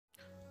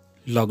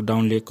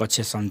लकडाउनले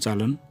कक्षा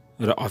सञ्चालन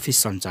र अफिस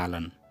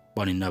सञ्चालन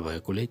पनि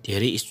नभएकोले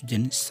धेरै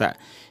स्टुडेन्ट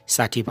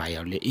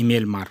साथीभाइहरूले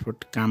इमेल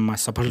मार्फत काममा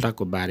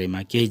सफलताको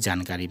बारेमा केही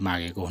जानकारी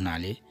मागेको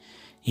हुनाले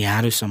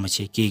यहाँहरू समक्ष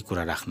केही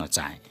कुरा राख्न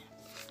चाहे।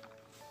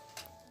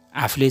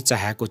 आफूले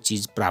चाहेको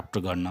चिज प्राप्त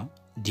गर्न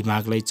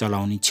दिमागलाई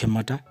चलाउने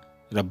क्षमता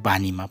र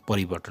बानीमा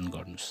परिवर्तन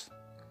गर्नुस्।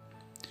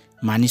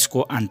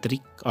 मानिसको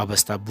आन्तरिक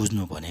अवस्था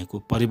बुझ्नु भनेको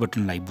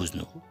परिवर्तनलाई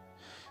बुझ्नु हो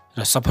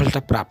र सफलता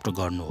प्राप्त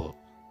गर्नु हो।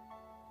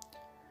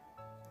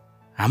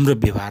 हाम्रो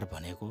व्यवहार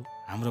भनेको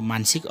हाम्रो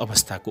मानसिक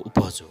अवस्थाको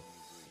उपज हो।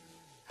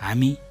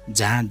 हामी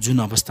जहाँ जुन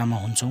अवस्थामा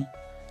हुन्छौँ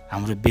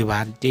हाम्रो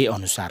व्यवहार त्यही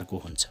अनुसारको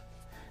हुन्छ।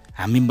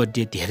 हामी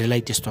मध्ये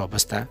धेरैलाई त्यस्तो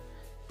अवस्था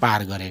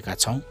पार गरेका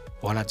छौँ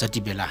होला, जति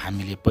बेला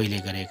हामीले पहिले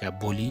गरेका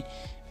बोली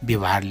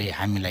व्यवहारले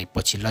हामीलाई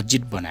पछि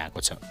लज्जित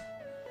बनाएको छ।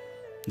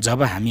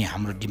 जब हामी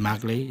हाम्रो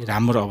दिमागलाई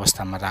राम्रो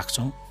अवस्थामा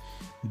राख्छौँ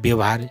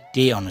व्यवहार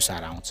त्यही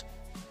अनुसार आउँछ।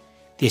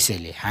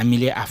 त्यसैले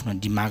हामीले आफ्नो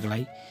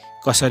दिमागलाई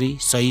कसरी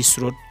सही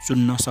स्रोत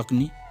चुन्न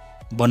सक्ने,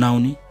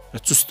 बनाउने र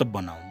चुस्त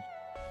बनाउने,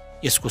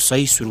 यसको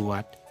सही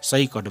सुरुवात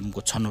सही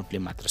कदमको छनौटले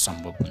मात्र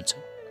सम्भव हुन्छ।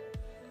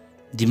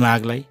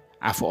 दिमागलाई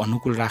आफू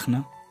अनुकूल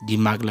राख्न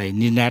दिमागलाई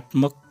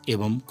निर्णयात्मक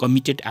एवं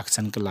कमिटेड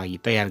एक्सनका लागि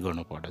तयार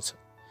गर्नुपर्दछ।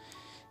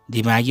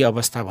 दिमागी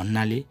अवस्था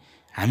भन्नाले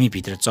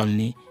हामीभित्र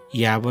चल्ने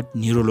यावत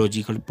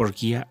न्युरोलोजिकल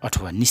प्रक्रिया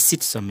अथवा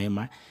निश्चित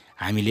समयमा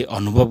हामीले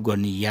अनुभव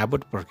गर्ने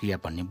यावत प्रक्रिया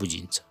भन्ने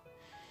बुझिन्छ।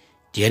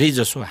 धेरै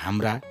जसो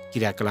हाम्रा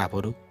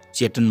क्रियाकलापहरू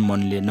चेतन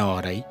मनले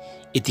नहराई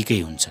यतिकै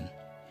हुन्छन्।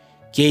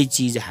 केही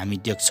चिज हामी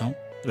देख्छौँ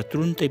र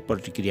तुरुन्तै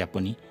प्रतिक्रिया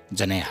पनि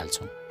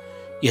जनाइहाल्छौँ।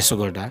 यसो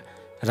गर्दा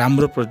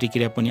राम्रो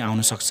प्रतिक्रिया पनि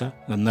आउन सक्छ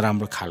र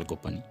नराम्रो खालको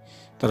पनि।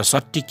 तर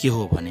सत्य के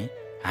हो भने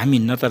हामी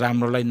न त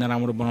राम्रोलाई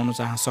नराम्रो बनाउन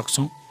चाहन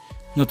सक्छौँ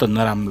न त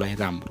नराम्रोलाई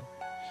राम्रो,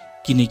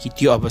 किनकि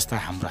त्यो अवस्था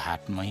हाम्रो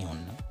हातमै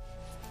हुन्न।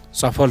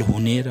 सफल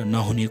हुने र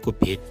नहुनेको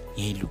भेद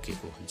यहीँ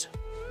लुकेको हुन्छ।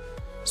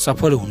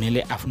 सफल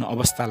हुनेले आफ्नो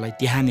अवस्थालाई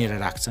त्यहाँनिर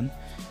राख्छन्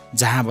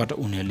जहाँबाट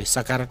उनीहरूले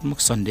सकारात्मक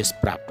सन्देश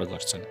प्राप्त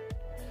गर्छन्।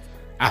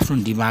 आफ्नो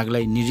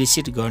दिमागलाई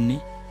निर्देशित गर्ने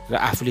र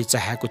आफूले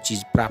चाहेको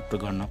चिज प्राप्त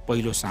गर्न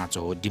पहिलो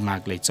साँचो हो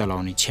दिमागलाई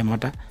चलाउने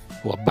क्षमता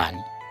वा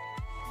बानी।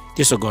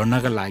 त्यसो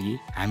गर्नका लागि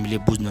हामीले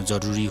बुझ्न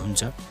जरुरी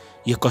हुन्छ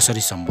यो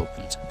कसरी सम्भव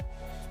हुन्छ।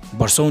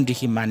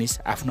 वर्षौंदेखि मानिस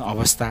आफ्नो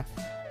अवस्था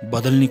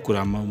बदल्ने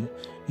कुरामा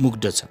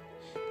मुग्ध छ।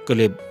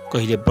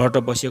 कहिले व्रत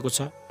बसेको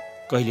छ,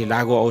 कहिले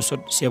लागु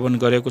औषध सेवन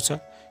गरेको छ,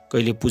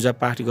 कहिले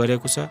पूजापाठ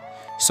गरेको छ,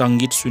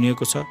 सङ्गीत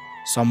सुनेको छ,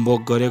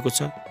 सम्भोग गरेको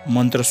छ,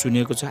 मन्त्र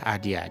सुनेको छ,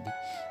 आदि आदि।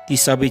 ती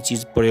सबै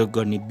चिज प्रयोग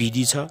गर्ने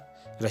विधि छ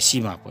र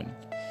सीमा पनि।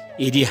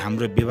 यदि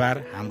हाम्रो व्यवहार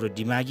हाम्रो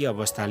दिमागी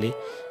अवस्थाले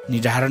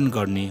निर्धारण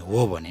गर्ने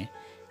हो भने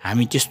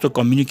हामी त्यस्तो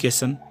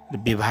कम्युनिकेसन र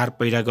व्यवहार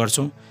पैदा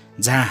गर्छौँ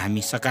जहाँ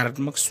हामी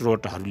सकारात्मक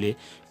स्रोतहरूले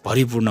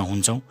भरिपूर्ण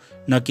हुन्छौँ,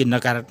 न कि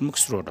नकारात्मक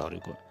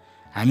स्रोतहरूको।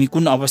 हामी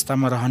कुन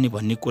अवस्थामा रहने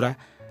भन्ने कुरा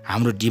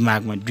हाम्रो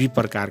दिमागमा दुई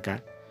प्रकारका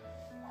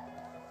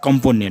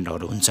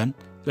कम्पोनेन्टहरू हुन्छन्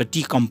र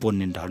ती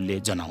कम्पोनेन्टहरूले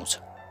जनाउँछ।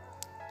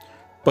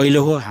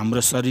 पहिलो हो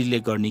हाम्रो शरीरले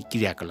गर्ने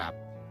क्रियाकलाप,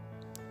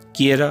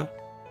 के र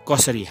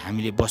कसरी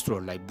हामीले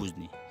वस्तुहरूलाई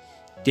बुझ्ने,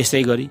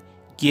 त्यसै गरी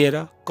के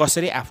र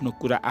कसरी आफ्नो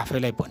कुरा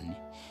आफैलाई भन्ने।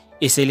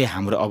 यसैले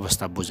हाम्रो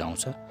अवस्था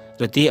बुझाउँछ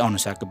र त्यही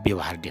अनुसारको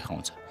व्यवहार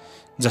देखाउँछ।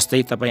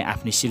 जस्तै तपाईँ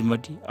आफ्नो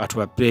श्रीमती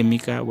अथवा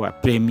प्रेमिका वा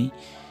प्रेमी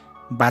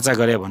बाचा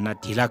गरे भन्दा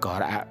ढिला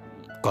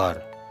घर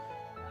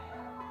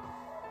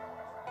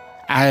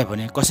आयो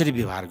भने कसरी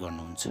व्यवहार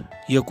गर्नुहुन्छ,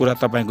 यो कुरा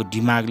तपाईँको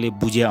दिमागले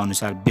बुझे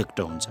अनुसार व्यक्त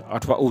हुन्छ।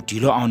 अथवा ऊ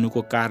ढिलो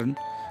आउनुको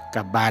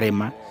कारणका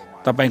बारेमा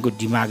तपाईँको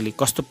दिमागले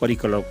कस्तो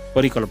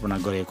परिकल्पना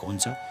गरेको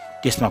हुन्छ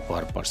त्यसमा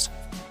भर पर्छ।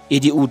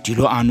 यदि ऊ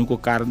ढिलो आउनुको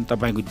कारण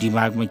तपाईँको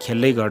दिमागमा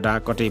खेल्दै गर्दा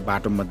कतै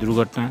बाटोमा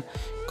दुर्घटना,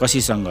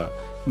 कसैसँग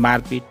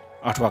मारपिट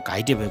अथवा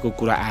घाइते भएको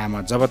कुरा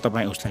आएमा जब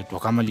तपाईँ उसलाई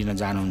ढोकामा लिन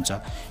जानुहुन्छ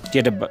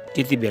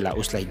त्यति बेला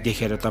उसलाई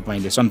देखेर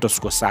तपाईँले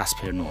सन्तोषको सास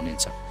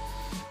फेर्नुहुनेछ।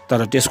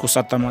 तर त्यसको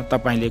सट्टामा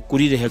तपाईँले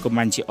कुरिरहेको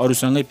मान्छे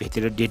अरूसँगै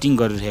भेटेर डेटिङ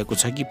गरिरहेको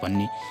छ कि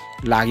भन्ने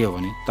लाग्यो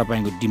भने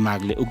तपाईँको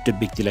दिमागले उक्त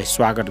व्यक्तिलाई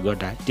स्वागत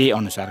गर्दा त्यही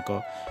अनुसारको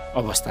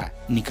अवस्था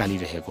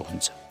निकालिरहेको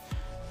हुन्छ।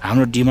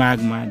 हाम्रो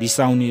दिमागमा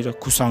रिसाउने र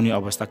खुसाउने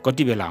अवस्था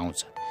कति बेला आउँछ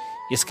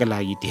यसका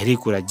लागि धेरै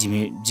कुरा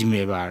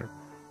जिम्मेवार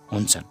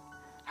हुन्छन्।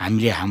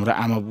 हामीले हाम्रो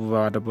आमा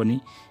बुबाबाट पनि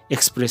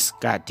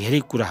एक्सप्रेसका धेरै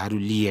कुराहरू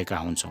लिएका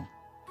हुन्छौँ।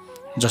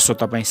 जस्तो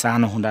तपाईँ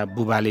सानो हुँदा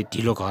बुबाले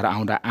ढिलो घर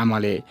आउँदा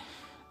आमाले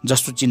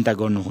जस्तो चिन्ता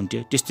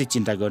गर्नुहुन्थ्यो त्यस्तै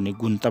चिन्ता गर्ने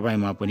गुण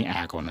तपाईँमा पनि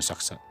आएको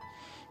हुनसक्छ।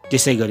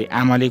 त्यसै गरी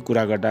आमाले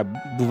कुरा गर्दा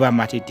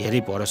बुबामाथि धेरै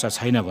भरोसा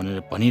छैन भनेर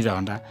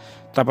भनिरहँदा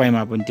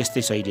तपाईँमा पनि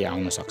त्यस्तै शैली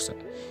आउन सक्छ।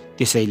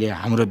 त्यसैले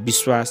हाम्रो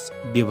विश्वास,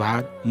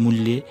 व्यवहार,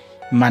 मूल्य,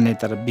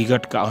 मान्यता र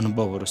विगतका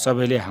अनुभवहरू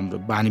सबैले हाम्रो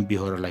बानी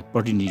व्यवहारलाई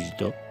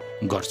प्रतिनिधित्व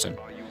गर्छन्।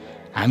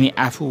 हामी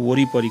आफू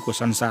वरिपरिको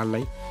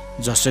संसारलाई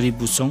जसरी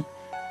बुझ्छौँ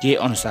त्यही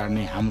अनुसार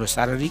नै हाम्रो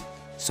शारीरिक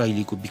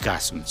शैलीको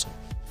विकास हुन्छ।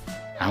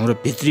 हाम्रो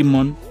भित्री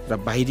मन र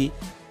बाहिरी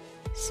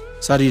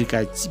शरीरका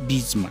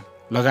बीचमा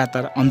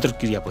लगातार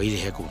अन्तर्क्रिया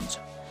भइरहेको हुन्छ।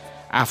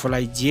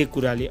 आफूलाई जे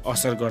कुराले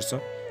असर गर्छ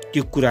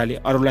त्यो कुराले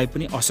अरूलाई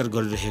पनि असर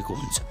गरिरहेको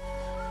हुन्छ।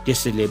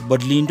 त्यसैले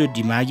बदलिँदो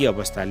दिमागी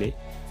अवस्थाले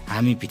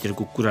हामी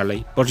भित्रको कुरालाई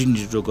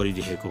प्रतिनिधित्व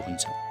गरिरहेको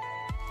हुन्छ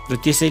र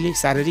त्यसैले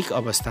शारीरिक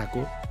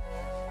अवस्थाको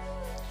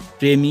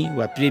प्रेमी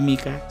वा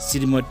प्रेमिका,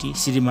 श्रीमती,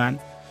 श्रीमान,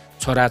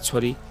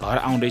 छोराछोरी घर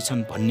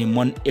आउँदैछन् भन्ने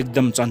मन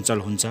एकदम चञ्चल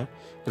हुन्छ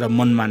र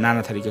मनमा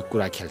नाना थरीका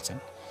कुरा खेल्छन्।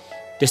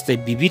 त्यस्तै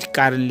विविध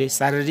कारणले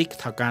शारीरिक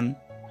थकान,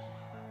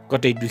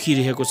 कतै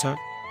दुखिरहेको छ,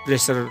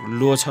 प्रेसर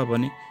लो छ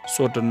भने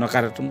स्वत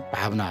नकारात्मक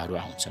भावनाहरू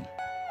आउँछन्।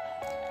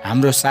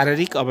 हाम्रो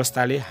शारीरिक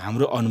अवस्थाले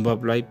हाम्रो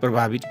अनुभवलाई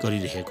प्रभावित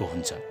गरिरहेको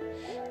हुन्छ।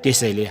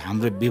 त्यसैले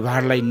हाम्रो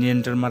व्यवहारलाई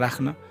नियन्त्रणमा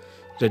राख्न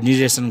र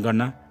निर्देशन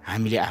गर्न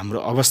हामीले हाम्रो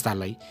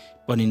अवस्थालाई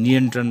पनि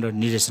नियन्त्रण र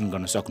निर्देशन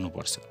गर्न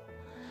सक्नुपर्छ।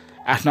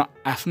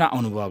 आफ्ना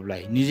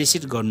अनुभवलाई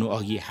निर्देशित गर्नु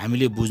अघि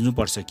हामीले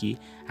बुझ्नुपर्छ कि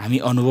हामी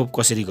अनुभव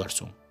कसरी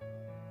गर्छौँ।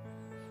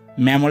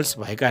 म्यामल्स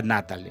भएका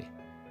नाताले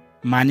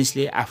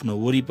मानिसले आफ्नो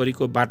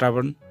वरिपरिको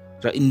वातावरण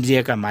र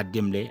इन्द्रियका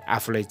माध्यमले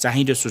आफूलाई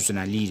चाहिँदो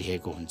सूचना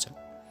लिइरहेको हुन्छ।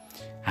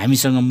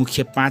 हामीसँग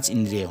मुख्य 5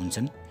 इन्द्रिय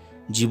हुन्छन्: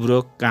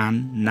 जिब्रो, कान,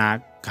 नाक,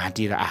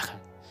 घाँटी र आँखा।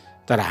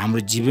 तर हाम्रो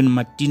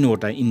जीवनमा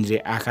 3वटा इन्द्रिय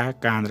आँखा,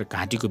 कान र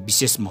घाँटीको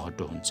विशेष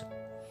महत्त्व हुन्छ।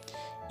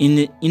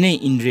 यिनै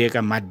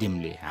इन्द्रियका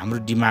माध्यमले हाम्रो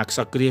दिमाग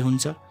सक्रिय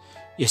हुन्छ।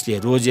 यसले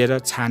रोजेर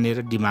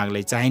छानेर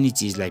दिमागलाई चाहिने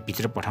चिजलाई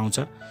भित्र पठाउँछ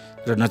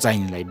र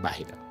नचाहिनेलाई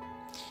बाहिर।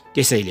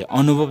 त्यसैले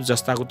अनुभव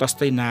जस्ताको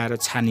तस्तै नआएर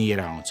छानिएर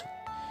आउँछ।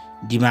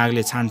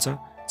 दिमागले छान्छ,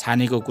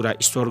 छानेको कुरा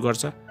स्टोर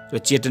गर्छ र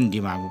चेतन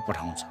दिमागमा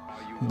पठाउँछ।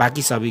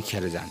 बाँकी सबै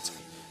खेर जान्छ।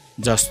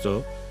 जस्तो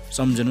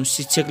सम्झनु,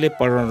 शिक्षकले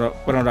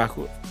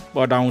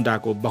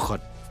पढाउँदाको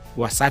बखत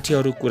वा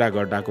साथीहरू कुरा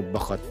गर्दाको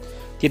बखत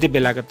त्यति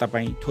बेलाका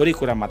तपाईँ थोरै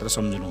कुरा मात्र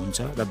सम्झनुहुन्छ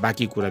र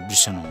बाँकी कुरा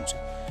बिर्सनुहुन्छ।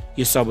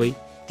 यो सबै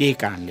त्यही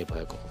कारणले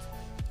भएको हो।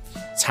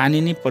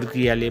 छानिने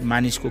प्रक्रियाले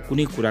मानिसको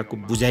कुनै कुराको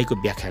बुझाइको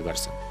व्याख्या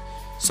गर्छ।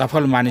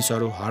 सफल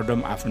मानिसहरू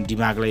हरदम आफ्नो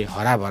दिमागलाई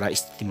हराभरा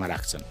स्थितिमा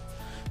राख्छन्।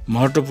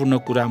 महत्त्वपूर्ण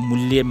कुरा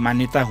मूल्य,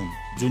 मान्यता हुन्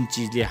जुन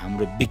चिजले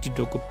हाम्रो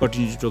व्यक्तित्वको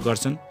प्रतिनिधित्व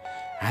गर्छन्।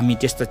 हामी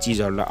त्यस्ता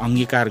चिजहरूलाई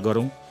अंगीकार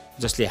गरौँ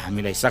जसले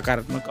हामीलाई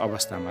सकारात्मक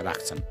अवस्थामा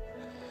राख्छन्।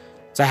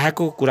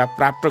 चाहेको कुरा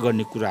प्राप्त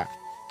गर्ने कुरा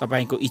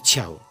तपाईको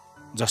इच्छा हो,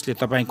 जसले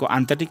तपाईको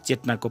आन्तरिक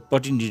चेतनाको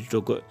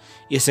प्रतिनिधित्व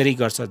यसरी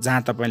गर्छ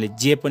जहाँ तपाईले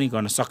जे पनि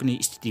गर्न सक्ने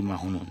स्थितिमा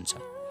हुनुहुन्छ।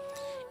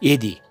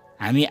 यदि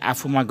हामी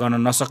आफूमा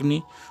गर्न नसक्ने,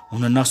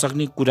 हुन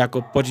नसक्ने कुराको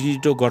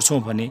प्रतिनिधित्व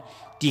गर्छौं भने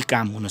ती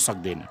काम हुन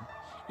सक्दैनन्।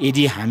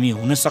 यदि हामी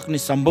हुन सक्ने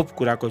सम्भव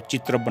कुराको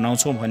चित्र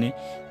बनाउँछौं भने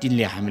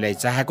तिनले हामीलाई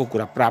चाहेको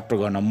कुरा प्राप्त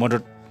गर्न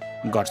मद्दत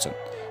गर्छन्।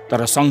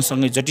 तर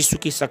सँगसँगै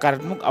जतिसुकै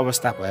सकारात्मक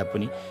अवस्था भए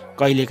पनि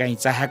कहिलेकाहीँ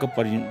चाहेको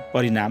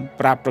परिणाम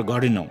प्राप्त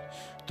गर्दैनौँ।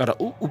 तर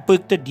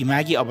उपयुक्त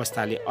दिमागी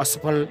अवस्थाले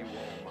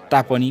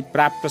असफलता पनि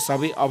प्राप्त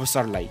सबै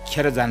अवसरलाई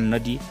खेर जान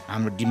नदिई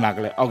हाम्रो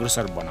दिमागलाई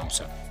अग्रसर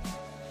बनाउँछ।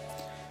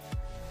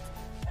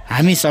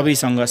 हामी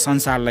सबैसँग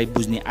संसारलाई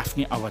बुझ्ने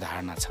आफ्नै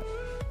अवधारणा छ,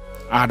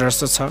 आदर्श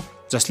छ,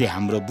 जसले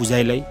हाम्रो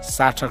बुझाइलाई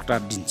सार्थकता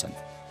दिन्छन्।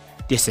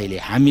 त्यसैले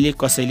हामीले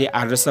कसैले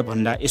आदर्श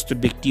भन्दा यस्तो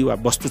व्यक्ति वा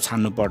वस्तु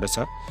छान्नु पर्दछ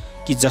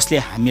कि जसले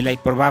हामीलाई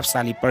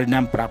प्रभावशाली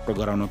परिणाम प्राप्त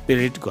गराउन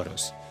प्रेरित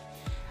गरोस्।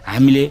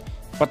 हामीले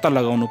पत्ता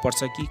लगाउनु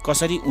पर्छ कि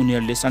कसरी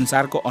उनीहरूले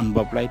संसारको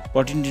अनुभवलाई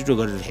प्रतिनिधित्व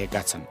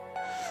गरिरहेका छन्।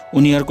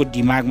 उनीहरूको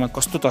दिमागमा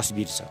कस्तो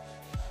तस्बिर छ,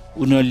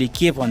 उनीहरूले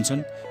के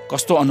भन्छन्,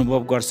 कस्तो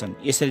अनुभव गर्छन्।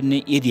 यसरी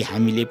नै यदि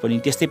हामीले पनि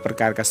त्यस्तै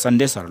प्रकारका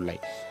सन्देशहरूलाई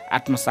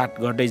आत्मसात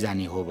गर्दै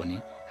जाने हो भने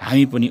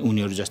हामी पनि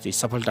उनीहरू जस्तै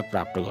सफलता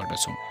प्राप्त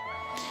गर्दछौँ।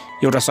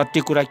 एउटा सत्य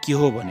कुरा के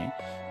हो भने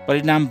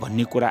परिणाम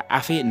भन्ने कुरा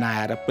आफै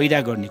नआएर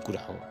पैदा गर्ने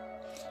कुरा हो।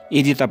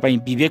 यदि तपाईँ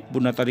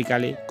विवेकपूर्ण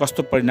तरिकाले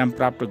कस्तो परिणाम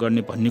प्राप्त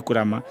गर्ने भन्ने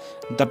कुरामा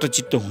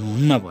दत्तचित्त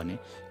हुनुहुन्न भने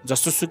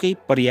जसोसुकै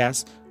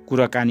प्रयास,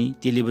 कुराकानी,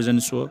 टेलिभिजन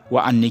सो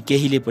वा अन्य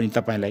केहीले पनि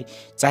तपाईँलाई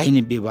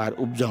चाहिने व्यवहार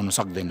उब्जाउन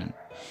सक्दैनन्।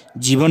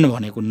 जीवन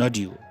भनेको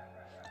नदी हो,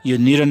 यो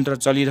निरन्तर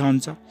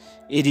चलिरहन्छ।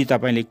 यदि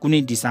तपाईँले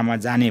कुनै दिशामा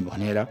जाने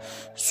भनेर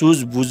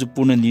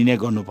सुझबुझपूर्ण निर्णय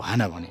गर्नु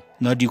भएन भने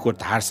नदीको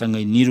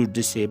धारसँगै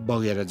निरुद्देश्य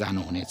बगेर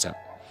जानुहुनेछ।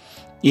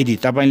 यदि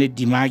तपाईँले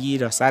दिमागी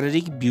र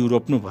शारीरिक बिउ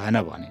रोप्नु भएन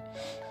भने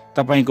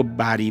तपाईँको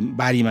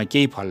बारीमा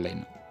केही फल्दैन।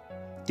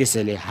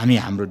 त्यसैले हामी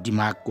हाम्रो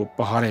दिमागको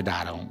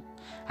पहरेदार हौँ।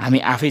 हामी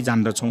आफै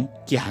जान्दछौँ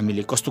कि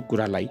हामीले कस्तो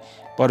कुरालाई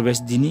प्रवेश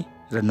दिने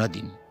र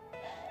नदिने।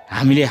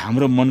 हामीले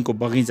हाम्रो मनको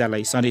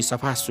बगैँचालाई सधैँ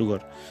सफा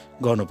सुग्घर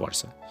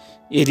गर्नुपर्छ।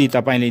 यदि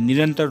तपाईँले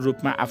निरन्तर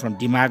रूपमा आफ्नो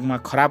दिमागमा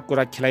खराब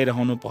कुरा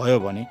खेलाइरहनु भयो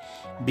भने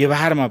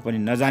व्यवहारमा पनि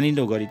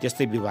नजानिदो गरी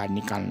त्यस्तै व्यवहार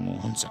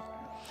निकाल्नुहुन्छ।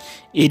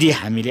 यदि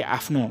हामीले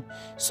आफ्नो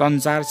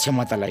सञ्चार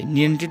क्षमतालाई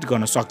नियन्त्रित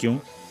गर्न सक्यौँ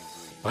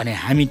भने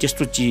हामी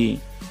त्यस्तो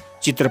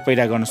चित्र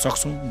पैदा गर्न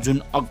सक्छौँ जुन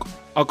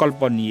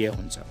अकल्पनीय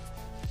हुन्छ।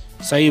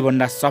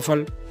 सबैभन्दा सफल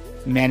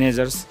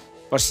म्यानेजर्स,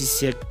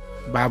 प्रशिक्षक,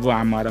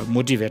 बाबुआमा र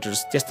मोटिभेटर्स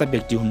त्यस्ता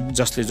व्यक्ति हुन्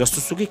जसले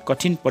जस्तोसुकै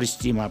कठिन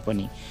परिस्थितिमा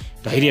पनि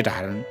धैर्य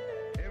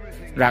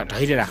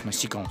राख्न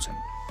सिकाउँछन्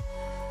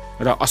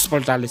र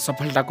असफलताले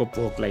सफलताको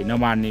भोकलाई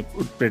नमार्ने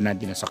उत्प्रेरणा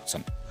दिन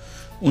सक्छन्।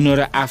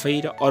 उनीहरू आफै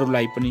र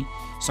अरूलाई पनि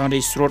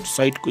सधैँ स्रोत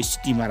सहितको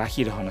स्थितिमा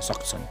राखिरहन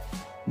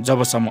सक्छन्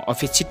जबसम्म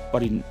अपेक्षित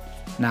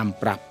परिणाम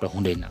प्राप्त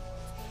हुँदैन।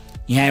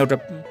 यहाँ एउटा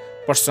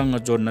प्रसङ्ग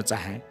जोड्न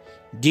चाहे।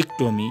 डिक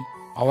टोमी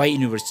हवाई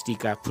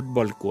युनिभर्सिटीका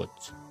फुटबल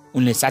कोच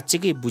उनले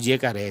साँच्चैकै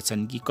बुझेका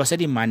रहेछन् कि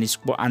कसरी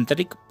मानिसको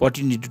आन्तरिक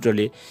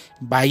प्रतिनिधित्वले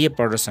बाह्य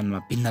प्रदर्शनमा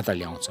भिन्नता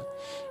ल्याउँछ।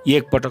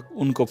 एकपटक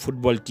उनको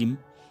फुटबल टिम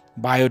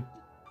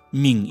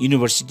बायोमिङ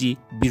युनिभर्सिटी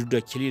विरुद्ध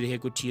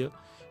खेलिरहेको थियो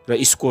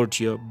र स्कोर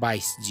थियो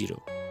 22-0।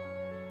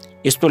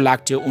 यस्तो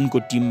लाग्थ्यो उनको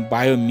टिम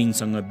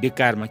बायोमिङसँग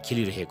बेकारमा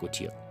खेलिरहेको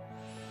थियो।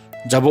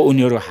 जब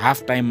उनीहरू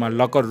हाफ टाइममा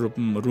लकर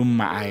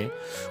रुममा आए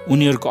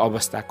उनीहरूको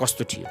अवस्था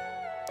कस्तो थियो?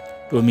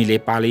 टोमीले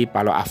पालै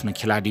पालो आफ्नो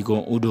खेलाडीको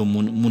उडो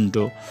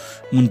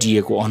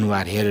मुन्टिएको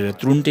अनुहार हेरेर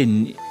तुरुन्तै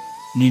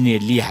निर्णय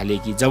लिइहाले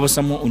कि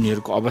जबसम्म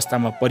उनीहरूको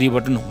अवस्थामा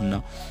परिवर्तन हुन्न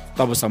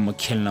तबसम्म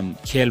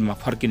खेलमा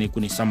फर्किने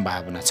कुनै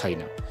सम्भावना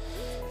छैन।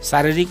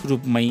 शारीरिक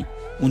रूपमै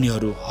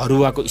उनीहरू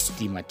हरुवाको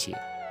स्थितिमा थिए।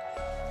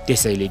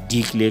 त्यसैले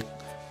डिकले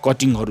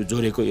कटिङहरू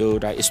जोडेको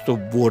एउटा यस्तो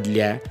बोर्ड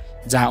ल्याए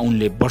जहाँ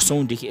उनले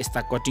वर्षौंदेखि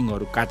यस्ता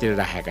कटिङहरू काटेर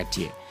राखेका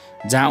थिए,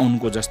 जहाँ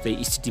उनको जस्तै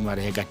स्थितिमा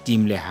रहेका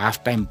टिमले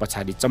हाफ टाइम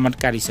पछाडि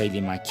चमत्कारी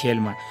शैलीमा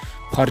खेलमा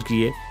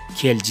फर्किए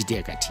खेल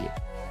जितेका थिए।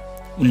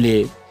 उनले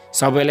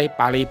सबैलाई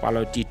पालै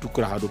पालो ती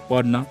टुक्राहरू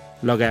पढ्न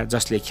लगाए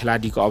जसले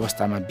खेलाडीको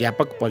अवस्थामा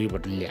व्यापक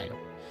परिवर्तन ल्यायो।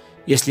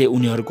 यसले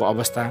उनीहरूको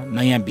अवस्था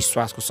नयाँ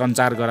विश्वासको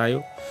सञ्चार गरायो,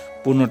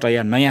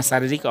 पूर्णतया नयाँ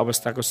शारीरिक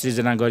अवस्थाको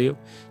सृजना गर्यो।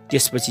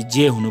 त्यसपछि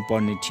जे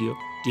हुनुपर्ने थियो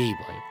त्यही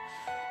भयो।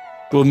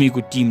 टोमीको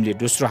टिमले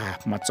दोस्रो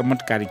हाफमा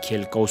चमत्कारी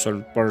खेल कौशल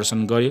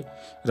प्रदर्शन गर्यो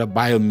र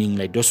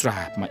बायोमिङलाई दोस्रो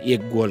हाफमा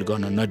 1 गोल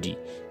गर्न नदिई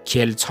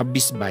खेल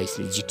 26-22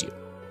 ले जित्यो।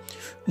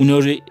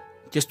 उनीहरू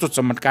त्यस्तो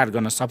चमत्कार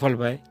गर्न सफल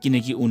भए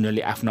किनकि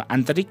उनीहरूले आफ्नो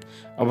आन्तरिक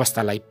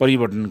अवस्थालाई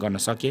परिवर्तन गर्न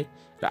सके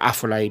र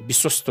आफूलाई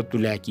विश्वस्त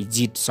तुल्याए कि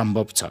जित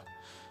सम्भव छ,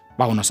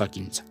 पाउन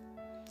सकिन्छ।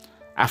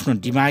 आफ्नो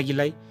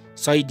दिमागीलाई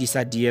सही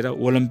दिशा दिएर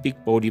ओलम्पिक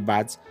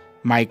पौडीबाज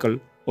माइकल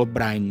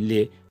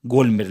ओब्रायनले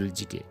गोल्ड मेडल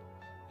जिते।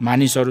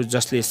 मानिसहरू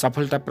जसले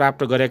सफलता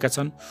प्राप्त गरेका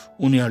छन्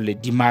उनीहरूले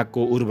दिमागको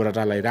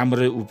उर्वरतालाई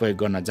राम्ररी उपयोग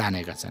गर्न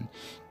जानेका छन्।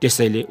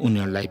 त्यसैले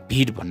उनीहरूलाई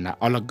भिडभन्दा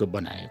अलग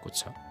बनाएको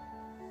छ।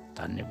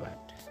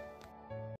 धन्यवाद।